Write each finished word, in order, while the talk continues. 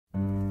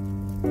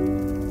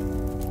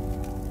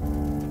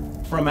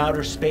from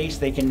outer space,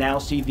 they can now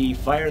see the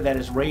fire that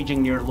is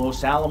raging near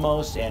Los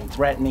Alamos and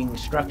threatening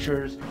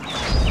structures.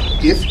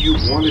 If you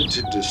wanted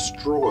to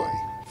destroy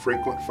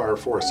frequent fire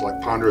forests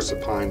like ponderosa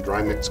pine,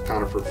 dry mix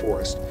conifer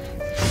forest,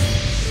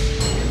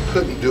 you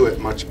couldn't do it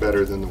much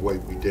better than the way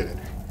we did it.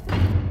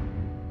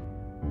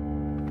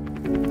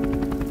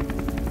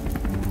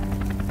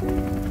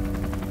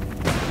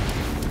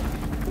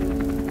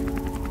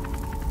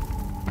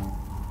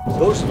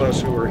 Those of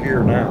us who are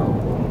here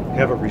now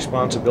have a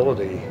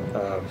responsibility.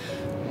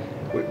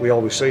 We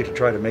always say to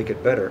try to make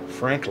it better.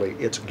 Frankly,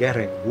 it's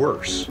getting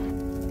worse.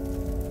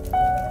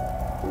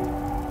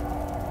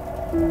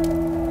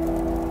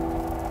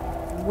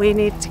 We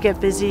need to get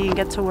busy and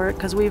get to work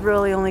because we've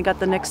really only got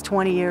the next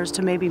 20 years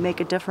to maybe make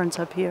a difference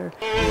up here.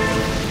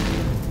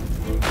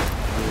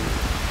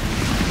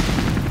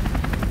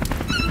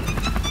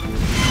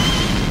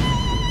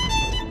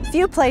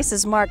 Few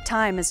places mark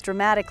time as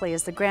dramatically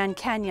as the Grand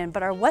Canyon,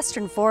 but our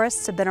western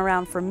forests have been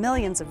around for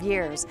millions of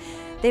years.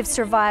 They've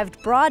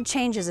survived broad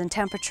changes in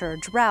temperature,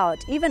 drought,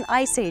 even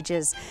ice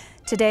ages.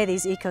 Today,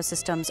 these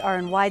ecosystems are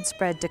in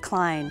widespread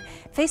decline,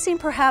 facing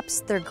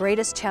perhaps their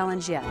greatest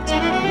challenge yet.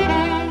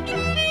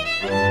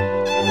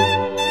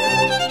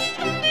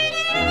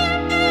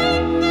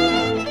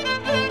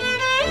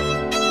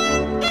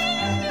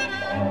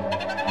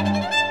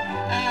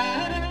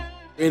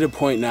 We're at a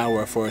point now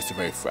where forests are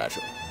very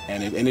fragile.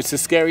 And it's a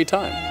scary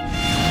time.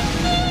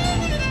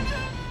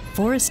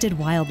 Forested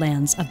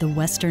wildlands of the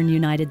western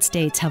United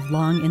States have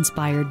long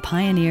inspired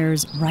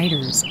pioneers,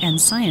 writers,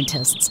 and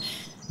scientists.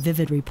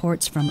 Vivid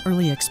reports from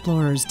early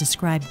explorers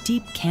describe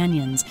deep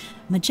canyons,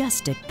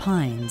 majestic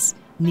pines,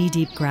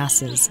 knee-deep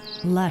grasses,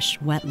 lush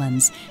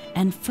wetlands,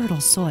 and fertile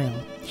soil.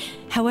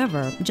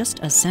 However, just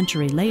a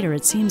century later,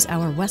 it seems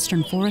our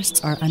western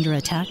forests are under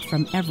attack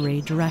from every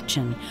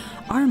direction.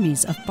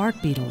 Armies of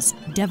bark beetles,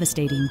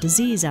 devastating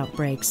disease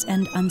outbreaks,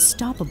 and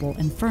unstoppable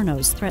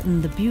infernos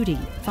threaten the beauty,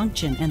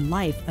 function, and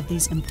life of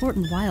these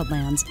important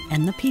wildlands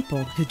and the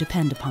people who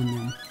depend upon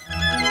them.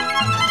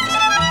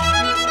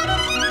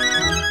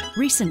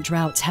 Recent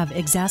droughts have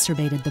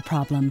exacerbated the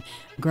problem.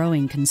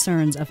 Growing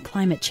concerns of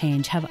climate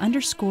change have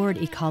underscored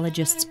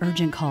ecologists'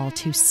 urgent call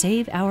to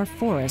save our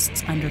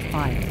forests under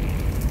fire.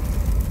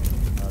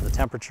 The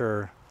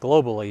temperature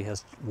globally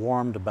has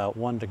warmed about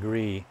 1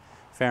 degree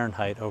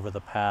Fahrenheit over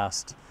the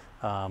past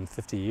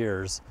 50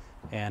 years,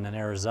 and in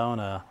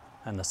Arizona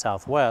and the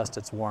Southwest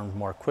it's warmed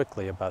more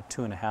quickly, about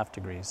 2.5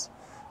 degrees.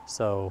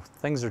 So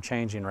things are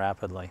changing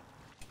rapidly.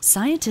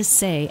 Scientists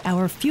say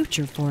our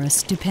future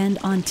forests depend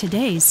on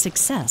today's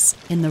success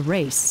in the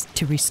race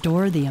to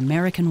restore the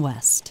American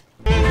West.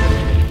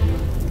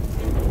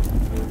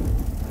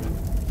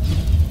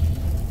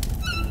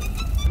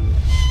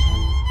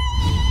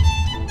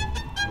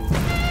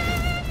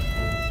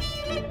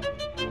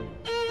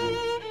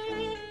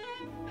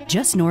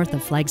 Just north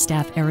of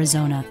Flagstaff,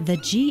 Arizona, the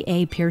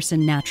G.A.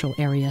 Pearson Natural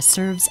Area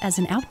serves as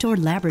an outdoor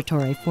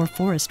laboratory for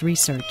forest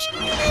research.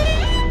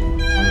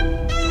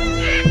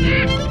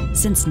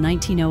 Since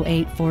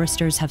 1908,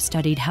 foresters have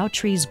studied how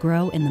trees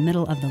grow in the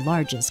middle of the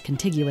largest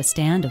contiguous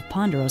stand of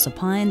ponderosa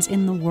pines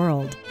in the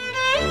world.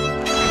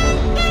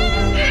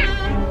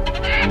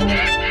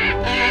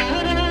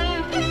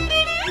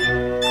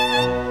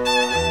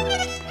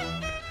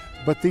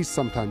 But these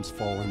sometimes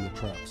fall in the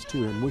traps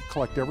too, and we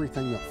collect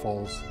everything that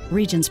falls.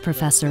 Regents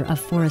Professor of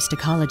Forest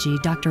Ecology,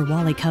 Dr.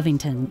 Wally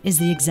Covington, is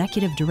the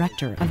Executive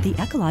Director of the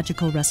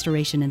Ecological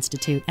Restoration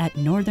Institute at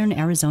Northern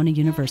Arizona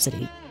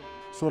University.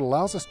 So it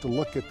allows us to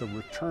look at the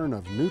return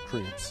of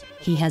nutrients.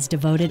 He has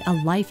devoted a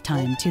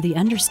lifetime to the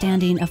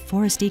understanding of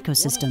forest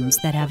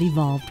ecosystems that have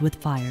evolved with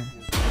fire.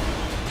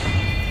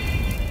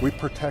 We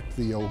protect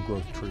the old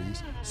growth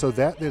trees, so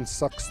that then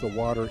sucks the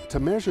water. To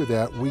measure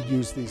that, we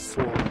use these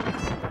soil.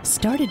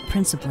 Started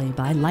principally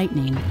by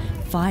lightning,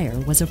 fire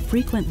was a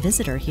frequent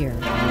visitor here.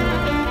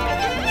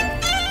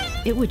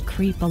 It would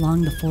creep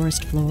along the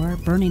forest floor,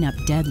 burning up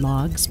dead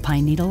logs,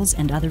 pine needles,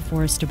 and other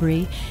forest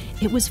debris.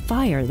 It was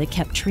fire that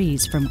kept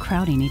trees from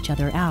crowding each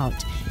other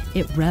out.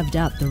 It revved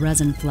up the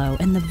resin flow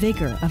and the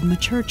vigor of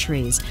mature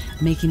trees,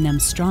 making them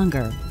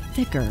stronger,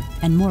 thicker,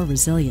 and more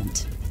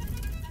resilient.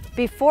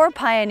 Before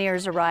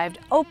pioneers arrived,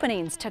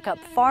 openings took up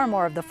far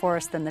more of the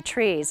forest than the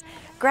trees.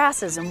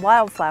 Grasses and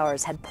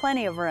wildflowers had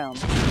plenty of room.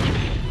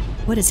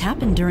 What has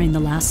happened during the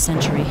last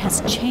century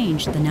has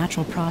changed the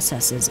natural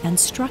processes and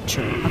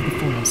structure of the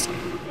forest.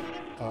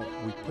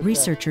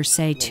 Researchers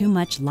say too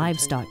much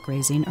livestock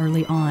grazing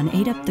early on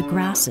ate up the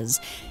grasses.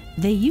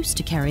 They used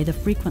to carry the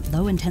frequent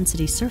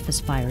low-intensity surface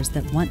fires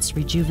that once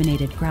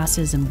rejuvenated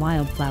grasses and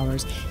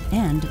wildflowers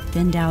and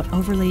thinned out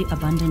overly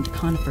abundant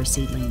conifer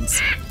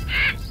seedlings.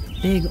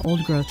 Big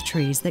old-growth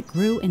trees that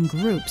grew in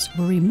groups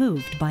were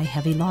removed by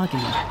heavy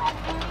logging.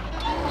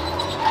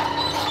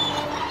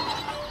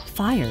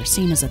 Fire,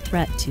 seen as a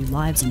threat to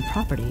lives and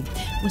property,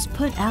 was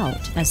put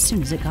out as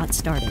soon as it got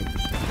started.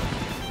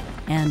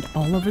 And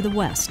all over the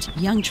West,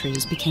 young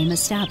trees became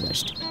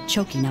established,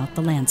 choking out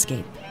the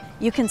landscape.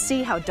 You can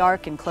see how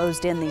dark and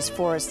closed in these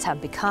forests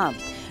have become.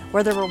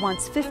 Where there were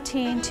once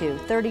 15 to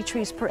 30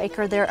 trees per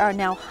acre, there are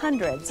now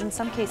hundreds, in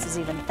some cases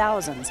even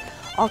thousands,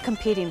 all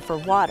competing for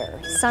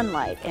water,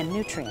 sunlight, and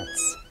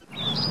nutrients.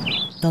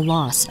 The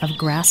loss of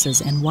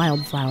grasses and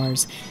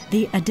wildflowers,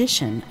 the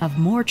addition of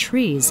more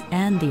trees,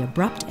 and the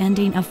abrupt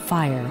ending of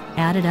fire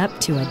added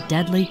up to a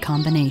deadly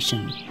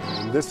combination.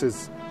 And this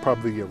is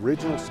probably the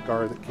original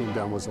scar that came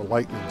down was a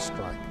lightning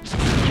strike.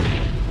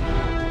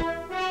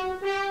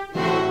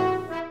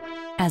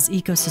 As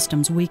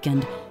ecosystems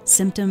weakened,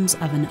 symptoms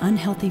of an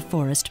unhealthy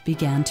forest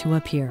began to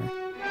appear.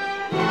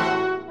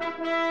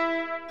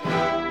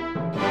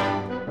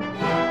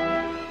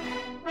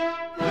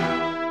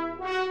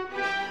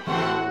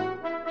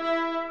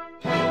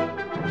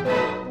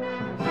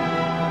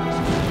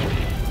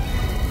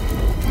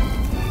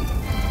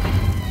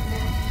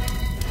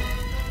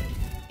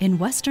 In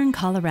western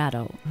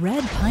Colorado,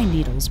 red pine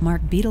needles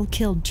mark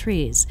beetle-killed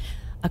trees.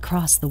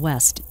 Across the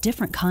West,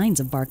 different kinds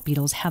of bark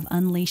beetles have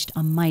unleashed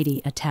a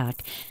mighty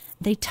attack.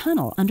 They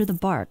tunnel under the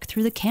bark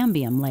through the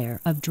cambium layer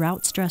of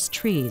drought-stressed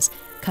trees,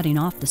 cutting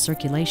off the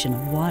circulation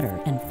of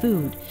water and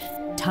food.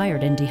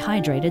 Tired and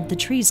dehydrated, the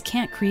trees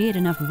can't create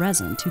enough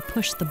resin to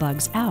push the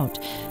bugs out,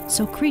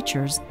 so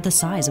creatures the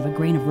size of a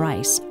grain of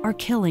rice are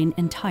killing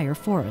entire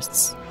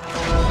forests.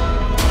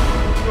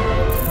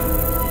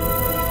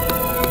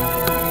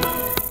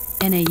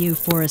 NAU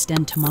forest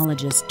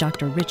entomologist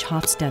Dr. Rich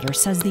Hofstetter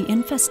says the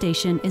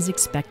infestation is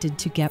expected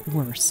to get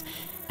worse.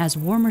 As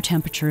warmer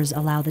temperatures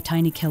allow the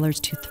tiny killers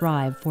to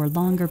thrive for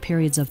longer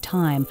periods of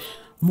time,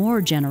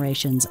 more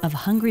generations of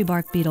hungry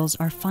bark beetles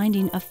are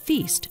finding a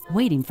feast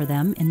waiting for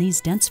them in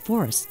these dense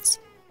forests.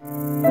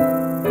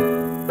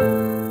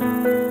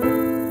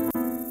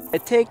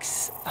 It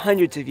takes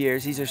hundreds of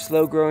years. These are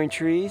slow-growing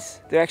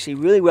trees. They're actually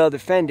really well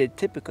defended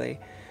typically,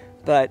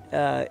 but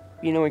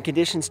when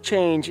conditions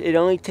change, it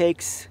only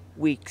takes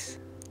weeks,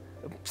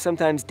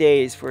 sometimes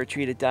days, for a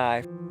tree to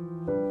die.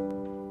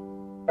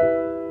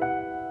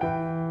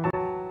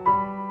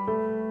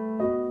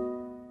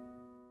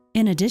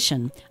 In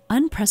addition,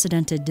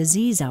 unprecedented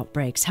disease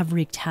outbreaks have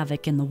wreaked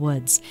havoc in the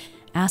woods.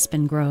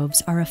 Aspen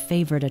groves are a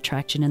favorite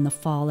attraction in the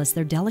fall as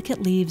their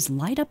delicate leaves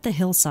light up the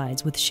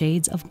hillsides with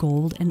shades of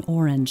gold and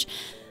orange.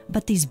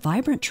 But these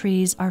vibrant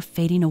trees are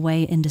fading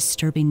away in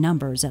disturbing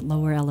numbers at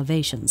lower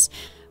elevations.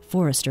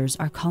 Foresters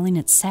are calling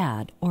it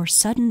sad or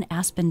sudden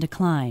aspen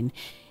decline.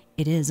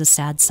 It is a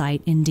sad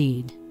sight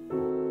indeed.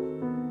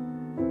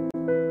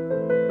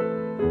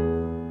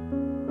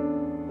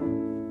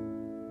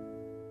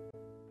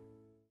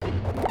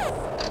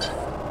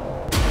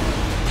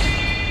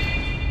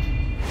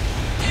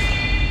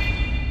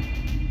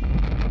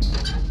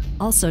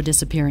 Also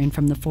disappearing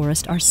from the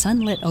forest are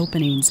sunlit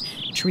openings.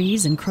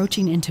 Trees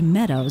encroaching into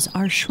meadows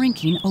are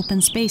shrinking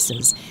open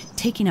spaces,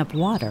 taking up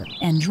water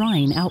and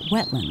drying out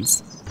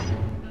wetlands.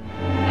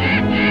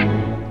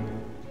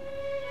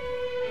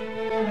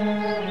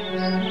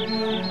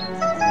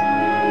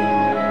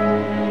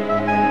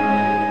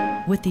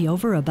 With the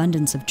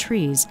overabundance of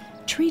trees,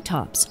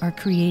 treetops are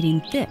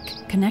creating thick,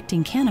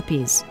 connecting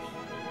canopies.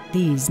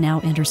 These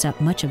now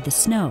intercept much of the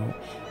snow,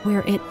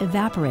 where it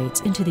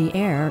evaporates into the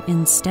air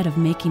instead of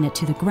making it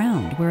to the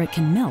ground, where it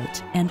can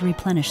melt and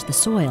replenish the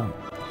soil.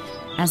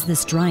 As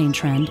this drying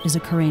trend is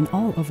occurring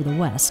all over the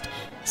West,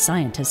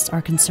 scientists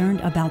are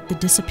concerned about the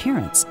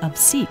disappearance of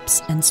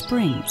seeps and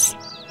springs.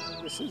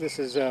 This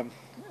is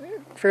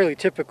fairly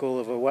typical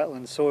of a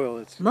wetland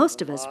soil.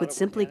 Most of us would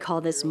simply call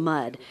this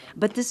mud,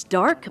 but this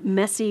dark,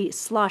 messy,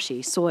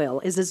 sloshy soil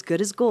is as good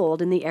as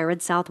gold in the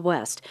arid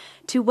Southwest.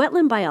 To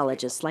wetland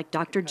biologists like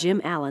Dr. Jim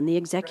Allen, the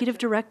executive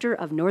director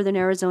of Northern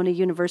Arizona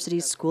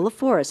University's School of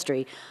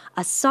Forestry,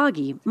 a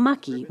soggy,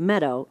 mucky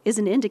meadow is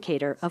an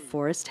indicator of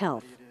forest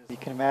health. You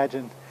can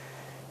imagine,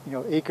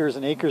 acres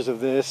and acres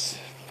of this,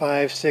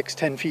 5, 6,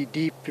 10 feet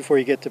deep before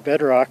you get to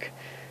bedrock,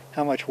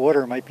 how much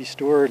water might be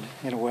stored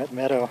in a wet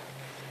meadow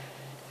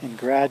and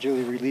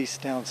gradually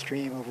released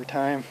downstream over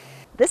time.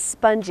 This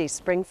spongy,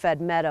 spring-fed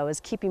meadow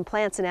is keeping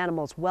plants and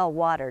animals well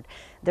watered.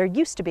 There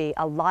used to be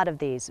a lot of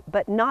these,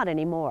 but not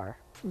anymore.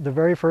 The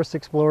very first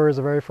explorers,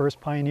 the very first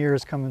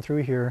pioneers coming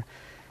through here,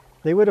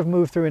 they would have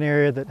moved through an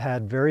area that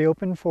had very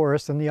open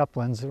forests in the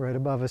uplands right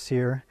above us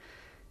here,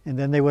 and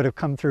then they would have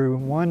come through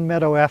one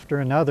meadow after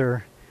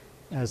another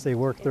as they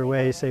worked their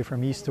way, say,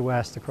 from east to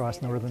west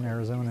across northern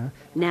Arizona.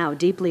 Now,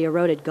 deeply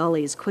eroded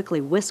gullies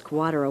quickly whisk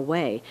water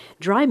away.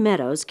 Dry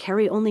meadows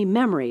carry only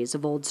memories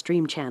of old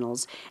stream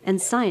channels,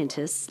 and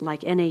scientists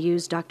like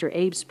NAU's Dr.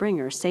 Abe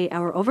Springer say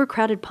our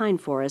overcrowded pine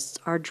forests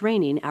are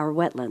draining our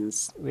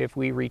wetlands. If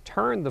we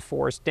return the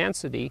forest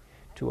density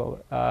to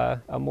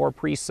a more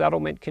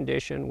pre-settlement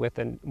condition with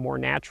a more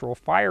natural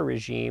fire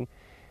regime,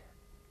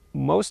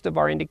 most of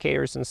our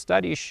indicators and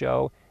studies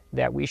show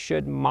that we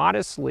should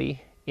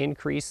modestly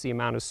increase the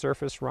amount of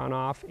surface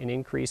runoff and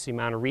increase the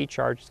amount of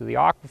recharge to the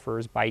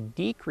aquifers by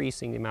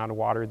decreasing the amount of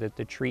water that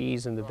the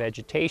trees and the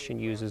vegetation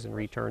uses and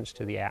returns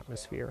to the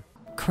atmosphere.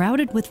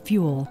 Crowded with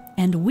fuel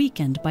and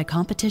weakened by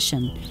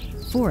competition,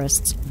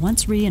 forests,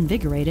 once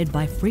reinvigorated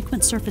by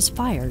frequent surface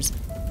fires,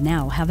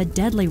 now have a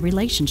deadly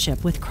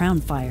relationship with crown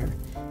fire.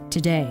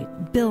 Today,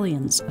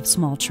 billions of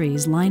small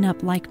trees line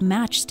up like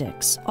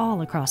matchsticks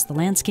all across the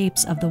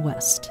landscapes of the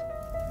West.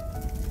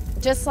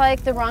 Just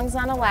like the rungs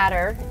on a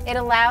ladder, it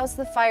allows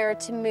the fire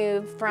to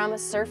move from a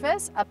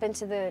surface up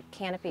into the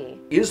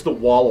canopy. Is the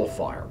wallow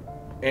fire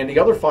and the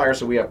other fires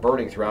that we have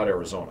burning throughout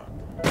Arizona,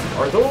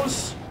 are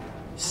those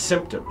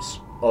symptoms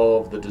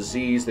of the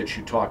disease that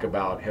you talk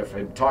about, have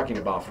been talking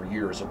about for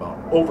years,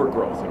 about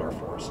overgrowth in our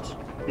forests?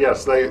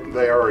 Yes,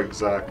 they are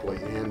exactly.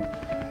 And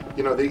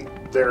you know,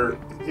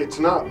 it's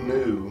not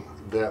new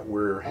that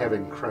we're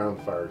having crown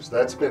fires.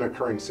 That's been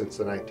occurring since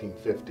the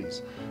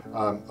 1950s.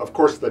 Of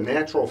course, the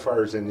natural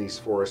fires in these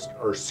forests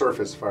are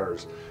surface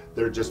fires.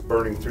 They're just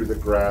burning through the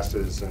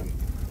grasses and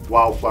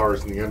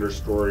wildflowers in the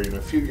understory and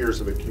a few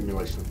years of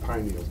accumulation of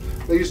pine needles.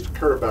 They used to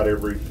occur about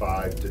every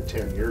 5 to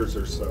 10 years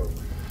or so.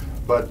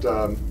 But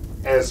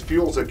as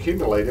fuels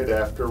accumulated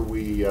after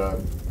we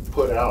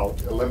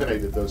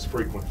eliminated those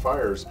frequent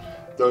fires,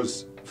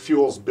 those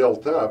fuels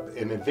built up,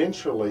 and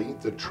eventually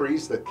the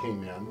trees that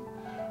came in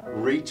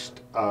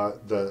reached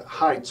the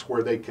heights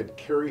where they could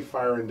carry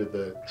fire into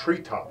the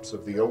treetops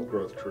of the old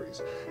growth trees.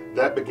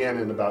 That began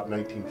in about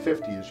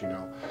 1950, as you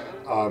know,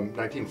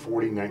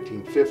 1940,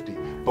 1950.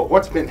 But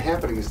what's been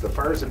happening is the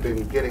fires have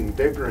been getting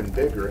bigger and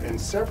bigger, and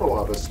several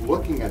of us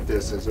looking at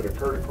this as it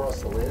occurred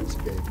across the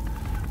landscape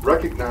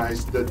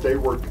recognized that they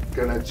were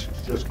going to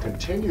just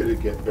continue to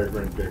get bigger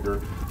and bigger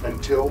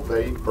until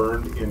they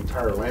burned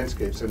entire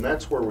landscapes, and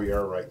that's where we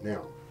are right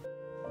now.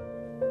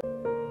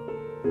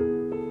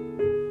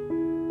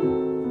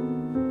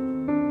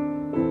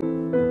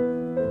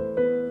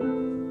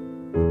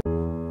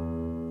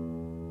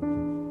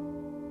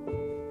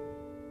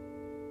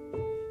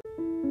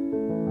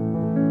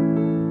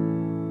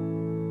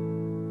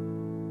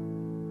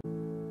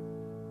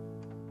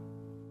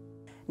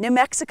 New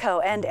Mexico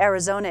and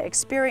Arizona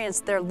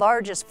experienced their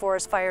largest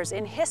forest fires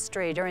in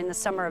history during the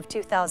summer of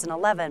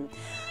 2011.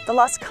 The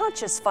Las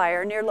Conchas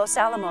fire near Los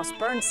Alamos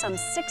burned some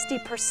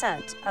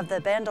 60% of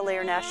the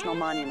Bandelier National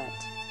Monument.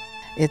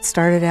 It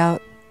started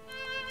out,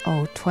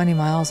 20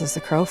 miles as the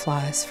crow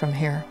flies from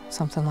here,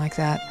 something like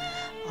that,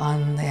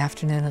 on the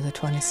afternoon of the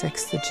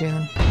 26th of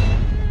June.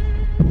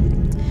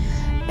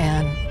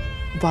 And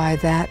by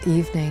that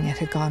evening, it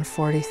had gone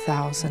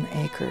 40,000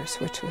 acres,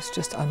 which was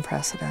just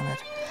unprecedented.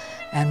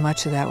 And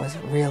much of that was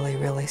really,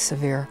 really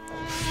severe.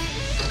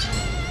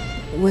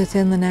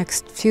 Within the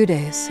next few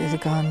days, it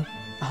had gone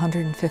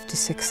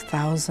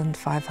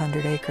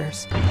 156,500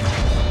 acres.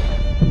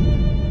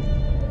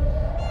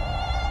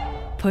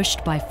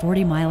 Pushed by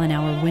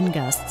 40-mile-an-hour wind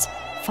gusts,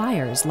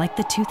 fires like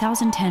the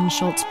 2010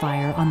 Schultz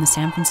fire on the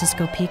San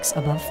Francisco peaks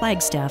above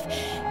Flagstaff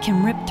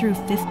can rip through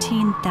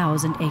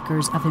 15,000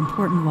 acres of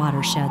important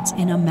watersheds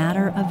in a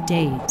matter of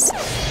days.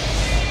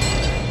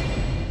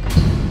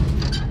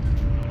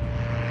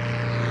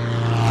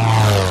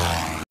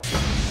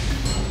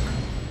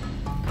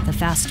 The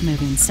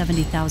fast-moving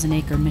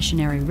 70,000-acre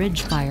Missionary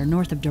Ridge fire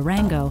north of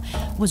Durango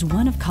was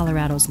one of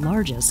Colorado's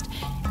largest.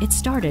 It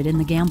started in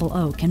the Gamble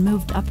Oak and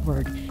moved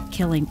upward,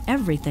 killing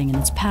everything in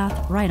its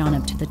path right on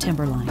up to the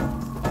timberline.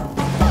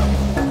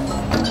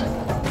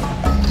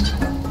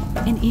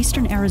 In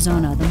eastern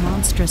Arizona, the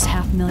monstrous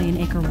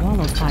half-million-acre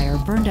Wallow fire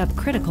burned up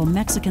critical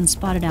Mexican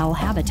spotted owl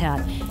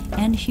habitat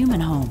and human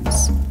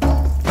homes.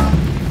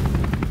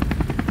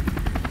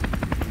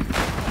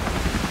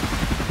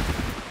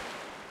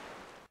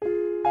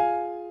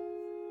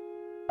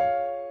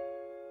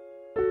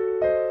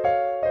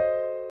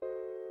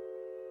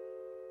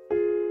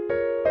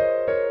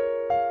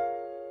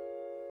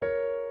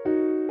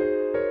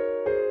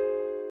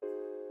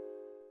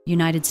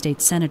 United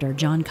States Senator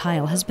John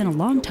Kyle has been a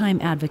longtime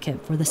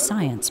advocate for the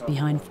science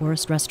behind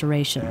forest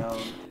restoration.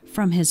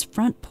 From his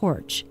front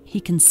porch, he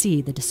can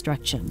see the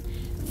destruction.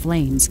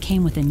 Flames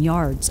came within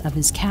yards of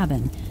his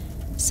cabin.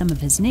 Some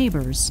of his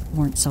neighbors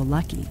weren't so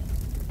lucky.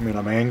 I mean,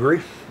 I'm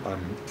angry,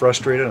 I'm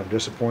frustrated, I'm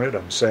disappointed,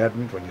 I'm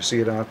saddened when you see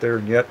it out there,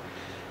 and yet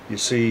you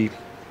see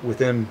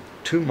within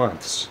 2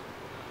 months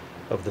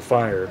of the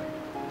fire,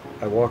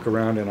 I walk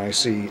around and I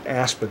see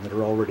aspen that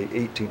are already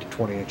 18 to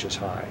 20 inches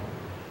high.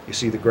 You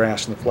see the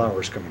grass and the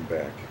flowers coming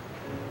back.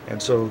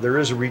 And so there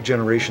is a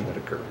regeneration that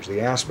occurs.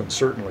 The aspen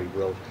certainly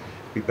will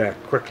be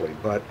back quickly,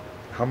 but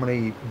how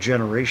many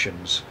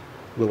generations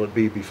will it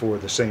be before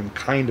the same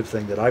kind of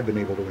thing that I've been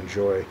able to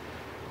enjoy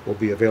will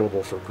be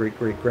available for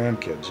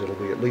great-great-grandkids? It'll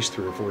be at least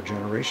 3 or 4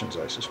 generations,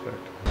 I suspect.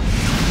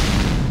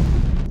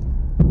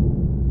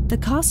 The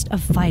cost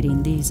of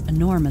fighting these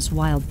enormous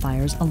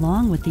wildfires,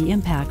 along with the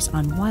impacts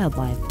on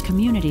wildlife,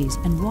 communities,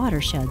 and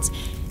watersheds,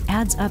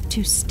 adds up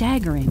to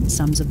staggering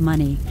sums of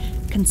money,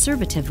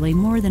 conservatively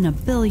more than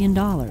 $1 billion.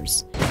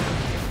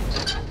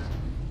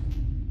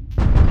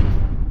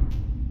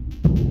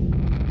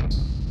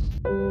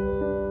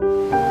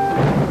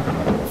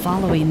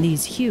 Following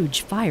these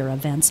huge fire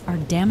events are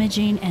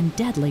damaging and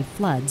deadly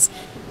floods.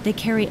 They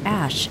carry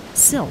ash,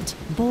 silt,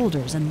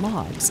 boulders, and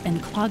logs,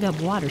 and clog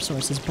up water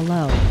sources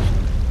below.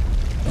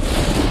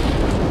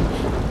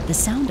 The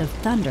sound of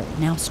thunder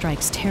now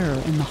strikes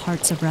terror in the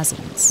hearts of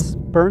residents.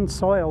 Burned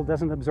soil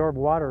doesn't absorb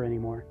water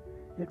anymore.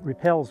 It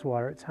repels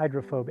water, it's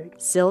hydrophobic.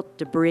 Silt,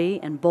 debris,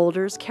 and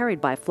boulders carried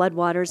by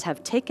floodwaters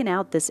have taken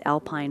out this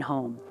alpine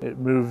home. It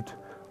moved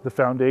the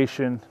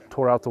foundation,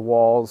 tore out the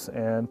walls,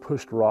 and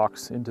pushed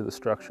rocks into the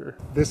structure.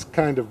 This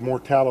kind of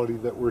mortality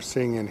that we're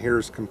seeing in here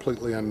is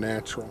completely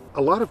unnatural.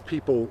 A lot of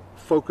people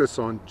focus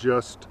on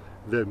just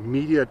the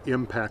immediate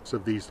impacts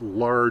of these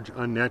large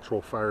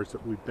unnatural fires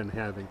that we've been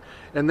having,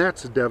 and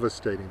that's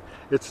devastating.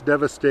 It's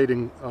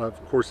devastating,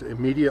 of course,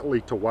 immediately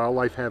to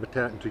wildlife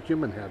habitat and to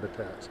human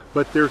habitats,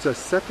 but there's a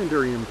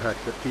secondary impact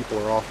that people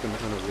are often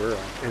unaware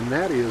of, and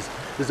that is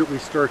that we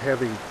start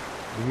having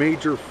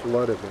major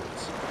flood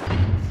events.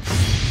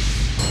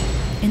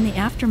 In the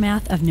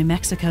aftermath of New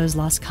Mexico's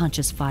Las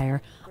Conchas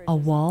fire, a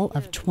wall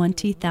of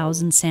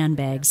 20,000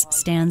 sandbags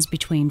stands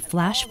between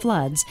flash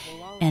floods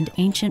and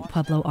ancient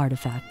Pueblo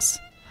artifacts.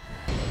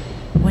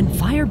 When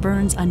fire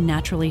burns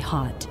unnaturally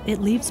hot, it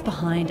leaves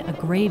behind a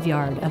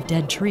graveyard of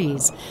dead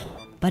trees.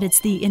 But it's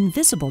the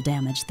invisible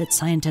damage that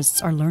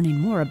scientists are learning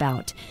more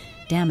about,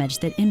 damage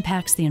that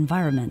impacts the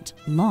environment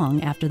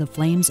long after the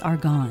flames are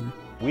gone.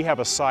 We have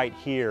a site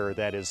here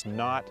that is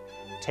not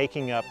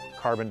taking up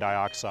carbon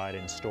dioxide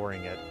and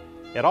storing it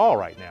at all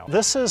right now.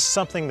 This is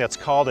something that's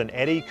called an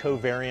eddy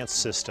covariance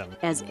system.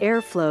 As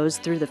air flows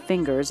through the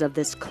fingers of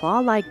this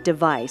claw-like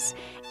device,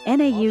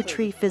 NAU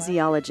tree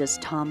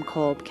physiologist Tom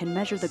Kolb can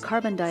measure the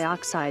carbon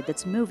dioxide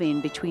that's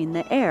moving between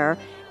the air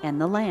and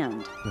the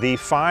land. The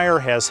fire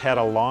has had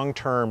a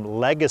long-term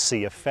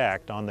legacy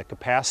effect on the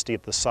capacity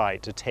of the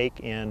site to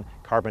take in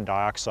carbon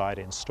dioxide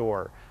and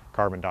store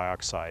carbon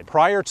dioxide.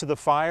 Prior to the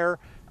fire,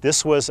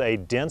 this was a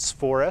dense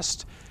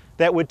forest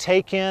that would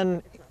take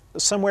in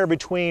somewhere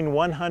between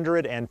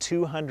 100 and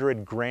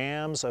 200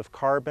 grams of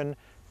carbon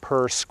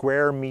per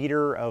square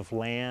meter of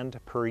land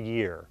per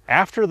year.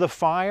 After the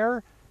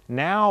fire,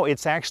 now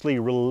it's actually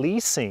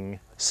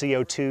releasing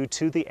CO2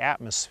 to the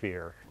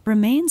atmosphere.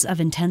 Remains of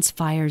intense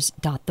fires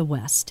dot the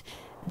west.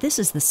 This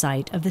is the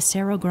site of the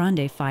Cerro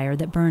Grande fire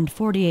that burned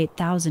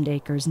 48,000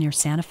 acres near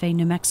Santa Fe,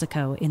 New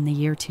Mexico in the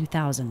year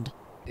 2000.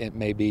 It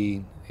may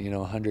be,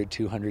 100,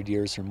 200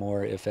 years or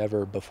more, if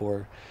ever,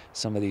 before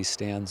some of these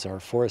stands are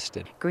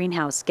forested.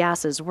 Greenhouse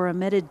gases were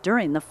emitted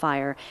during the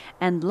fire,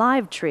 and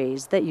live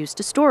trees that used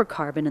to store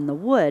carbon in the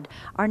wood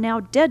are now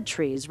dead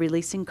trees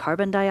releasing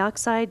carbon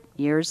dioxide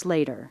years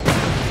later.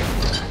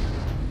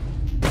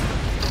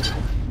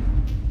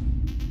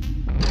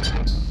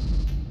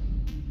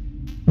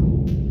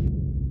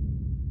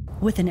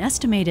 With an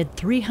estimated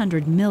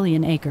 300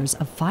 million acres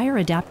of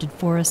fire-adapted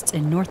forests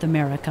in North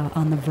America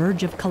on the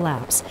verge of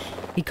collapse,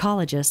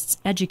 ecologists,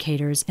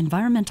 educators,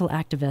 environmental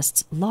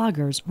activists,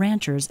 loggers,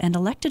 ranchers, and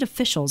elected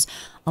officials,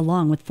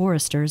 along with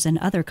foresters and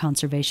other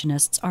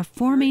conservationists, are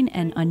forming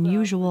an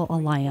unusual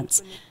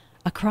alliance.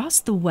 Across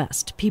the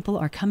West, people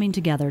are coming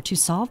together to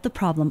solve the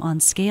problem on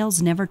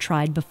scales never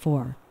tried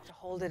before. To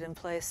hold it in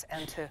place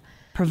and to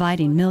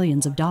Providing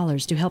millions of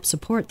dollars to help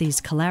support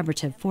these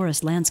collaborative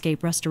forest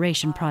landscape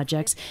restoration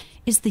projects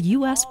is the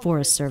U.S.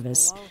 Forest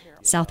Service.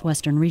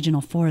 Southwestern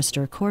Regional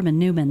Forester Corbin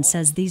Newman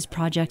says these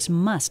projects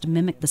must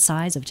mimic the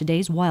size of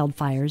today's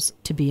wildfires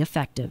to be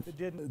effective.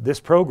 This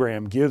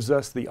program gives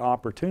us the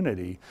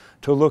opportunity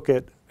to look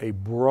at a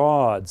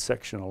broad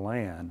section of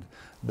land,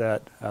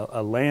 that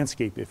a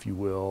landscape, if you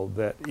will,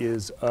 that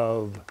is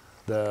of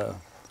the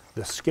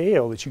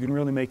scale that you can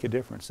really make a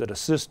difference, that a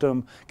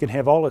system can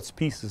have all its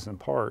pieces and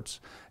parts,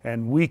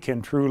 and we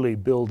can truly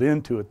build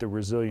into it the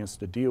resilience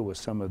to deal with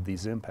some of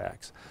these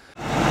impacts.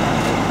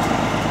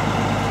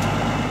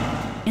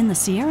 In the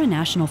Sierra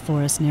National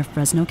Forest near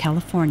Fresno,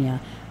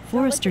 California,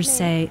 foresters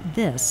say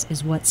this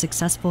is what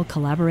successful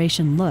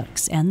collaboration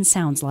looks and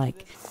sounds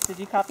like. Did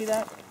you copy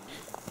that?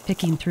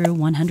 Picking through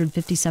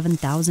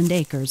 157,000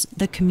 acres,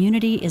 the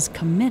community is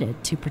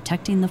committed to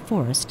protecting the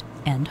forest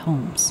and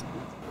homes.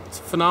 It's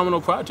a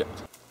phenomenal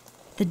project.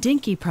 The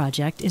Dinky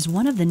Project is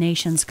one of the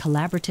nation's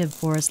collaborative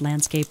forest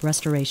landscape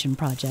restoration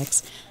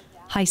projects.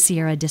 High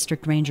Sierra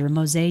District Ranger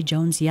Mose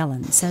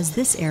Jones-Yellen says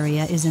this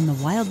area is in the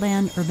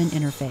wildland-urban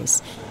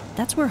interface.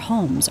 That's where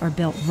homes are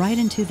built right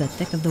into the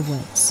thick of the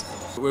woods.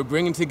 We're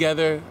bringing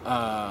together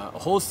a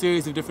whole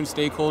series of different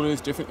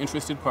stakeholders, different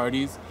interested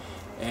parties,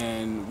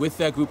 and with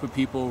that group of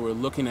people, we're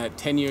looking at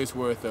 10 years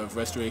worth of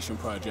restoration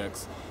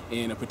projects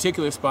in a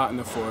particular spot in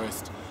the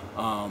forest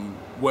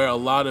where a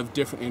lot of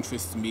different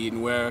interests meet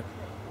and where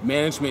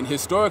management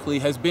historically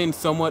has been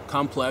somewhat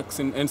complex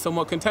and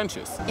somewhat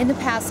contentious. In the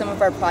past, some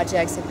of our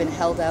projects have been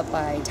held up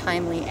by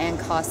timely and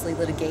costly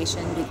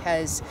litigation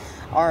because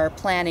our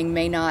planning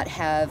may not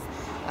have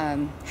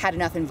had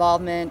enough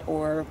involvement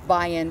or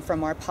buy-in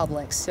from our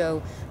public.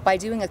 So by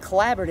doing a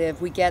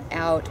collaborative,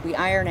 we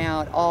iron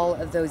out all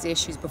of those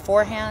issues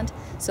beforehand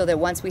so that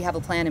once we have a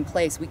plan in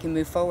place, we can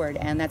move forward.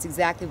 And that's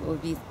exactly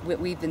what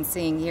we've been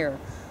seeing here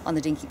on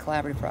the Dinky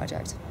Collaborative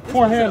Project.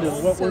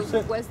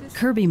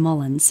 Kirby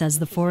Mullen says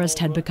the forest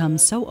had become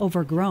so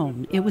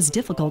overgrown, it was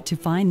difficult to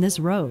find this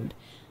road.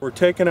 We're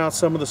taking out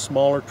some of the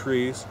smaller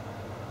trees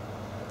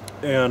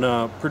and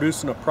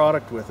producing a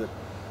product with it.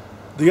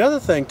 The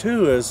other thing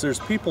too is there's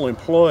people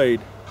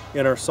employed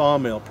in our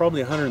sawmill,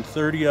 probably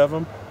 130 of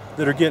them,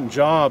 that are getting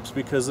jobs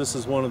because this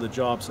is one of the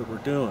jobs that we're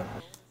doing.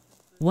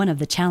 One of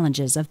the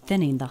challenges of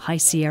thinning the High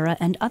Sierra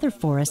and other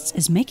forests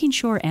is making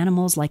sure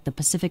animals like the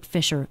Pacific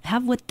fisher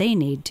have what they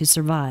need to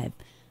survive.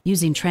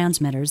 Using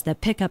transmitters that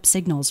pick up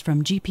signals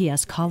from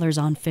GPS collars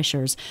on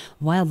fishers,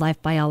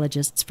 wildlife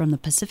biologists from the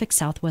Pacific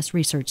Southwest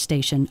Research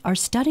Station are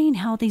studying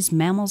how these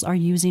mammals are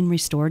using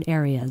restored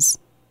areas.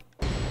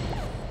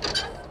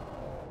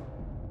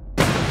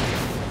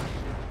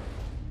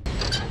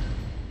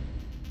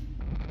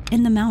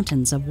 In the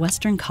mountains of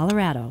western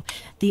Colorado,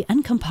 the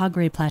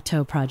Uncompahgre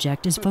Plateau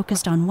project is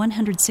focused on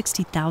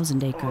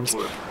 160,000 acres.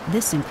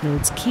 This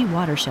includes key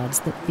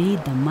watersheds that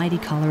feed the mighty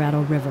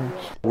Colorado River.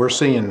 We're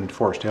seeing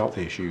forest health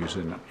issues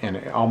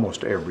in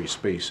almost every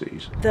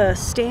species. The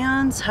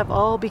stands have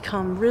all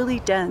become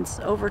really dense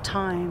over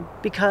time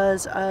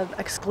because of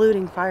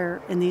excluding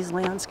fire in these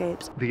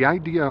landscapes. The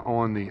idea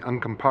on the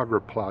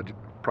Uncompahgre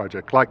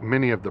project, like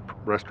many of the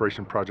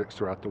restoration projects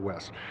throughout the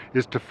West,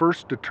 is to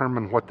first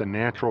determine what the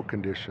natural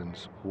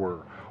conditions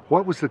were.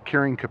 What was the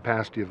carrying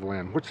capacity of the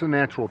land? What's the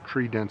natural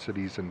tree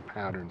densities and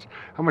patterns?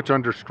 How much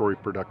understory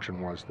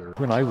production was there?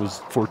 When I was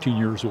 14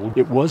 years old,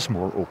 it was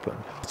more open.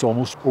 It's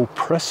almost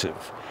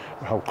oppressive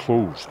how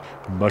closed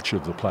much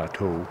of the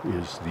plateau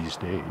is these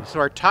days. So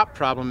our top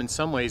problem in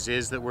some ways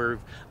is that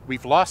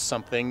we've lost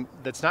something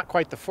that's not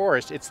quite the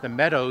forest, it's the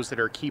meadows that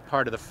are a key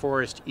part of the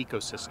forest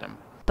ecosystem.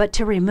 But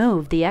to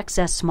remove the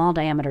excess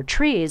small-diameter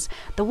trees,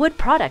 the wood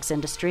products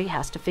industry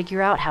has to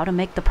figure out how to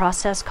make the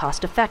process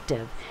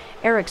cost-effective.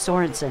 Eric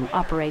Sorensen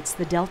operates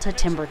the Delta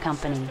Timber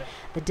Company.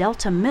 The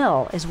Delta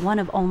Mill is one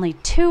of only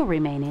 2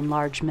 remaining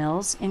large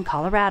mills in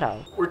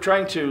Colorado. We're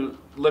trying to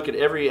look at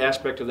every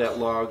aspect of that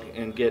log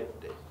and get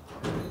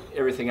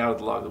everything out of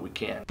the log that we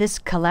can. This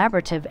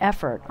collaborative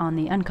effort on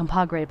the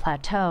Uncompahgre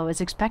Plateau is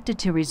expected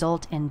to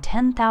result in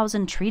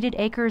 10,000 treated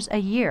acres a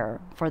year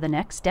for the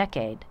next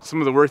decade.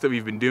 Some of the work that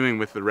we've been doing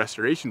with the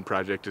restoration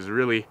project is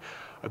really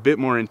a bit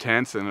more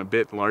intense and a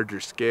bit larger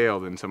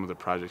scale than some of the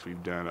projects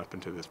we've done up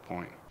until this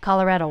point.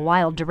 Colorado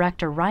Wild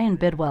Director Ryan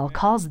Bidwell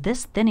calls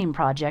this thinning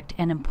project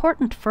an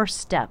important first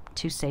step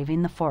to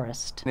saving the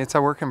forest. It's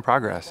a work in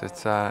progress.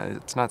 It's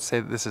not to say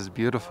that this is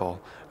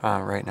beautiful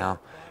right now,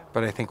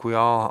 but I think we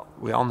all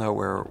know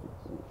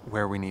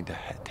where we need to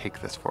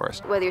take this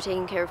forest. Whether you're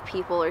taking care of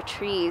people or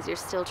trees, you're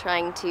still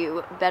trying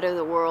to better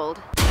the world.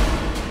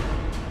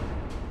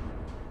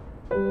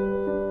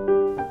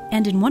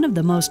 And in one of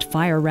the most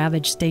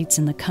fire-ravaged states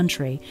in the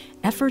country,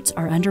 efforts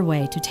are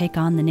underway to take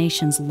on the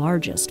nation's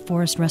largest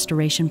forest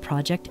restoration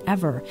project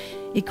ever.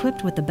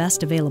 Equipped with the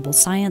best available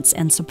science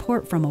and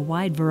support from a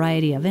wide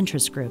variety of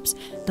interest groups,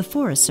 the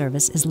Forest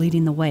Service is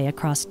leading the way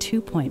across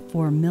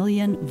 2.4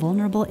 million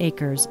vulnerable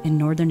acres in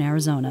northern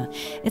Arizona.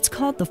 It's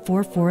called the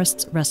Four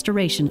Forests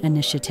Restoration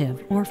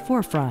Initiative, or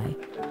FORFRI.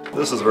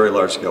 This is a very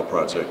large-scale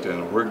project,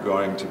 and we're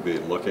going to be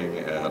looking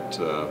at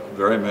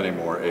very many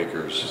more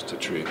acres to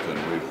treat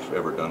than we've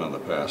ever done in the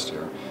past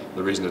here.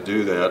 The reason to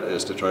do that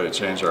is to try to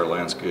change our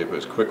landscape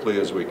as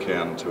quickly as we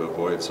can to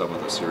avoid some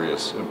of the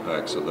serious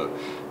impacts of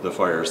the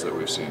fires that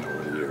we've seen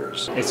over the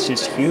years. It's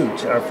just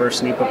huge. Our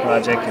first NEPA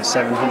project is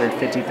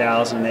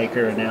 750,000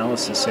 acre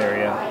analysis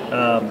area.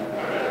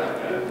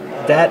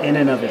 That in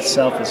and of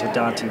itself is a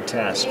daunting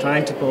task.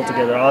 Trying to pull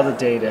together all the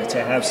data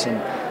to have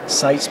some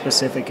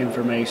site-specific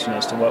information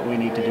as to what we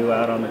need to do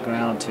out on the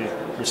ground to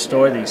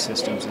restore these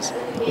systems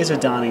is a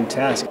daunting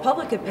task.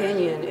 Public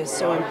opinion is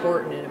so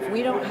important, and if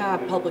we don't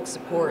have public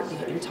support,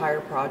 the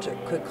entire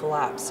project could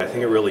collapse. I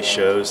think it really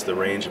shows the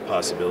range of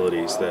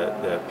possibilities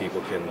that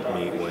people can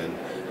meet when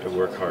they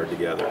work hard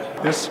together.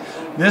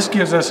 This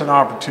gives us an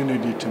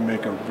opportunity to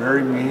make a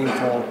very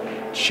meaningful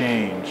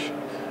change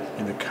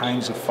in the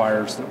kinds of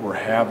fires that we're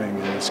having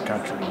in this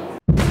country.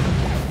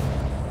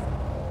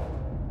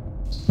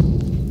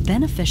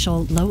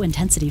 Beneficial,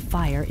 low-intensity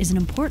fire is an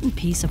important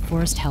piece of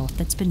forest health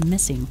that's been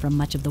missing from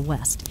much of the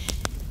West.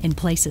 In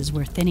places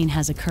where thinning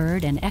has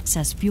occurred and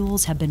excess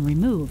fuels have been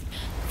removed,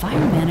 fire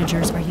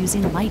managers are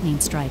using lightning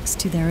strikes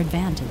to their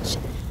advantage.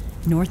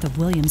 North of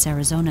Williams,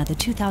 Arizona, the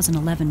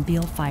 2011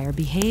 Beale fire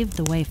behaved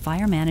the way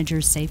fire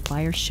managers say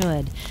fires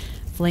should.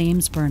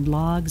 Flames burned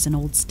logs and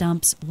old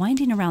stumps,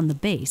 winding around the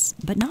base,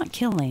 but not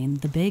killing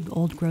the big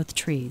old-growth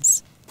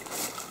trees.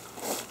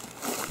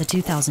 The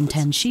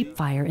 2010 sheep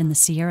fire in the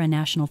Sierra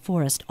National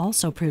Forest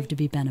also proved to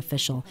be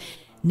beneficial.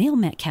 Neil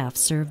Metcalf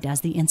served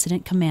as the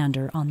incident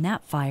commander on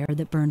that fire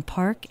that burned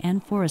park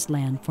and forest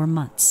land for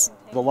months.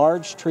 The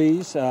large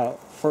trees,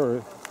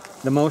 for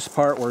the most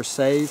part, were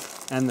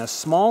saved, and the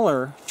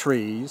smaller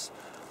trees,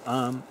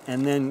 and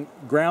then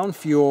ground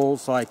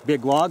fuels like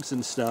big logs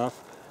and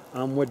stuff,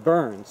 would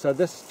burn. So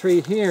this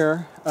tree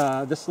here,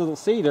 this little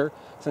cedar,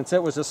 since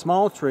it was a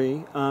small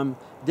tree,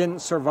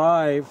 didn't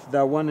survive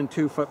the 1 and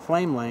 2 foot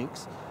flame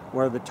lengths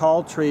where the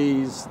tall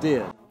trees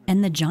did.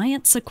 And the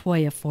giant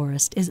sequoia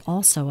forest is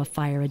also a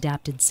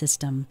fire-adapted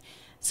system.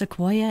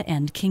 Sequoia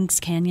and Kings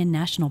Canyon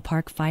National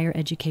Park fire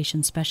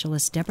education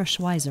specialist Deborah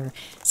Schweizer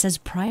says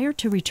prior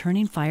to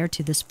returning fire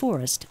to this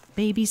forest,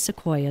 baby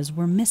sequoias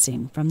were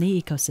missing from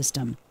the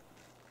ecosystem.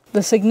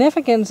 The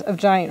significance of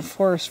giant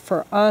forests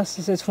for us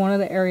is it's one of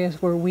the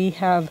areas where we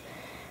have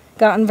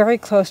gotten very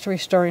close to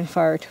restoring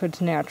fire to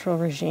its natural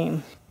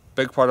regime.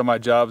 Big part of my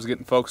job is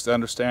getting folks to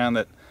understand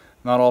that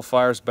not all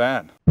fire is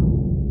bad.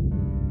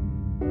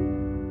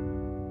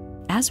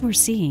 As we're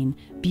seeing,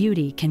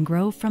 beauty can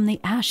grow from the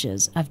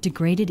ashes of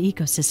degraded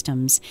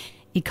ecosystems.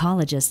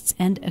 Ecologists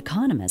and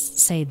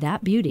economists say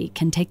that beauty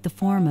can take the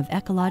form of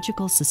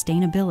ecological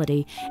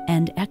sustainability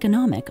and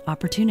economic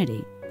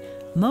opportunity.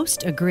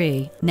 Most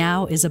agree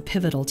now is a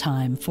pivotal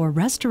time for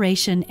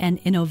restoration and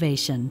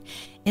innovation.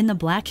 In the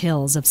Black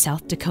Hills of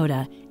South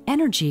Dakota,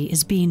 energy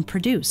is being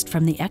produced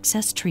from the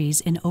excess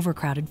trees in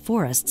overcrowded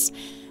forests.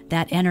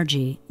 That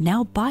energy,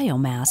 now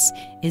biomass,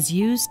 is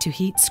used to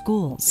heat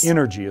schools.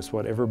 Energy is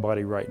what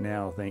everybody right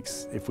now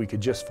thinks, if we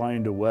could just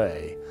find a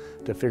way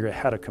to figure out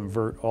how to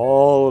convert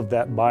all of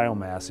that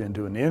biomass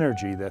into an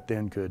energy that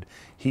then could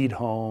heat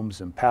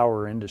homes and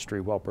power industry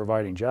while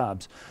providing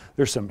jobs,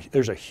 there's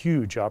a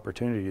huge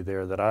opportunity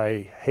there that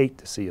I hate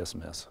to see us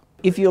miss.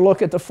 If you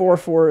look at the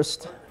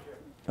Forest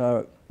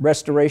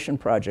Restoration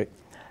Project,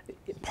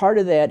 part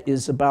of that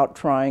is about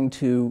trying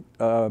to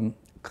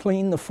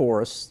clean the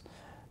forests,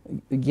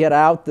 get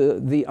out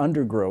the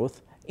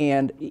undergrowth,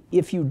 and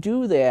if you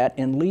do that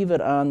and leave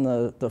it on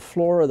the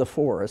floor of the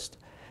forest,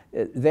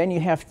 then you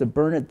have to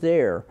burn it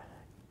there.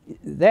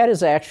 That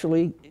is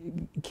actually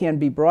can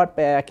be brought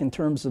back in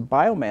terms of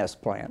biomass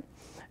plant,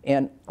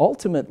 and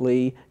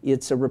ultimately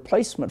it's a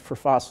replacement for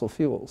fossil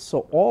fuels.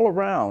 So all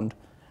around,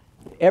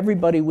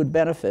 everybody would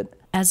benefit.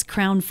 As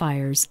crown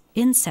fires,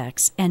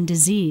 insects, and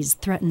disease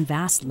threaten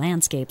vast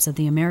landscapes of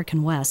the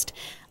American West,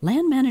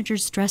 land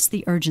managers stress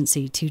the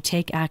urgency to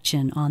take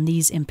action on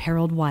these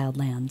imperiled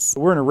wildlands.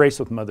 We're in a race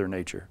with Mother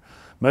Nature.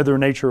 Mother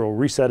Nature will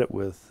reset it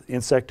with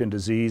insect and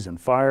disease and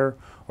fire,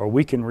 or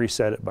we can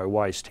reset it by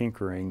wise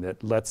tinkering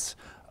that lets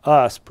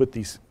us put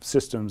these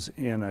systems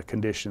in a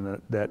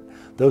condition that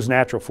those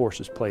natural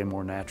forces play a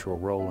more natural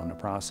role in the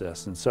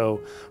process. And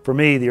so for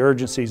me, the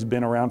urgency's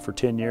been around for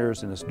 10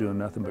 years and it's doing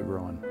nothing but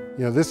growing.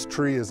 You know, this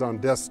tree is on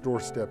death's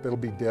doorstep. It'll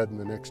be dead in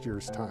the next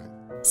year's time.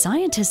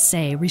 Scientists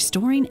say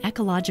restoring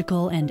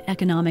ecological and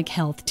economic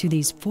health to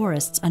these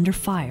forests under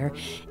fire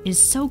is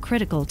so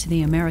critical to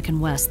the American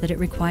West that it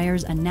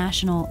requires a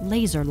national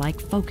laser-like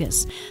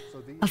focus,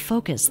 a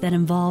focus that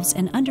involves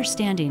an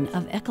understanding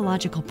of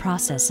ecological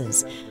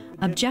processes,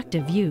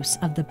 objective use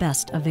of the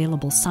best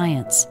available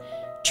science,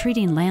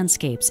 treating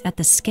landscapes at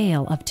the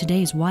scale of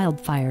today's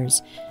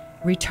wildfires,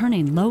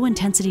 returning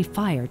low-intensity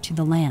fire to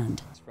the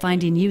land,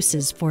 finding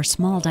uses for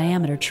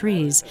small-diameter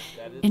trees,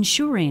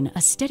 ensuring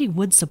a steady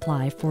wood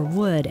supply for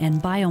wood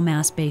and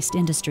biomass-based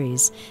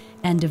industries,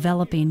 and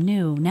developing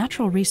new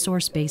natural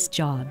resource-based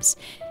jobs.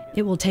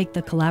 It will take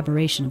the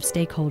collaboration of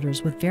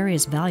stakeholders with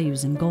various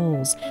values and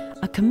goals,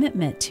 a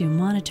commitment to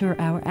monitor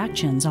our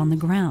actions on the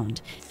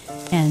ground,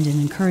 and an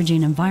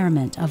encouraging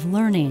environment of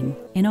learning,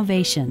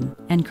 innovation,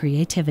 and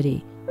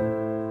creativity.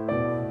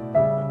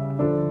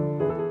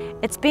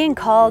 It's being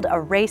called a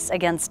race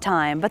against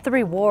time, but the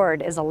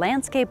reward is a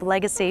landscape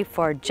legacy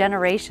for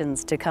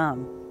generations to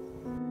come.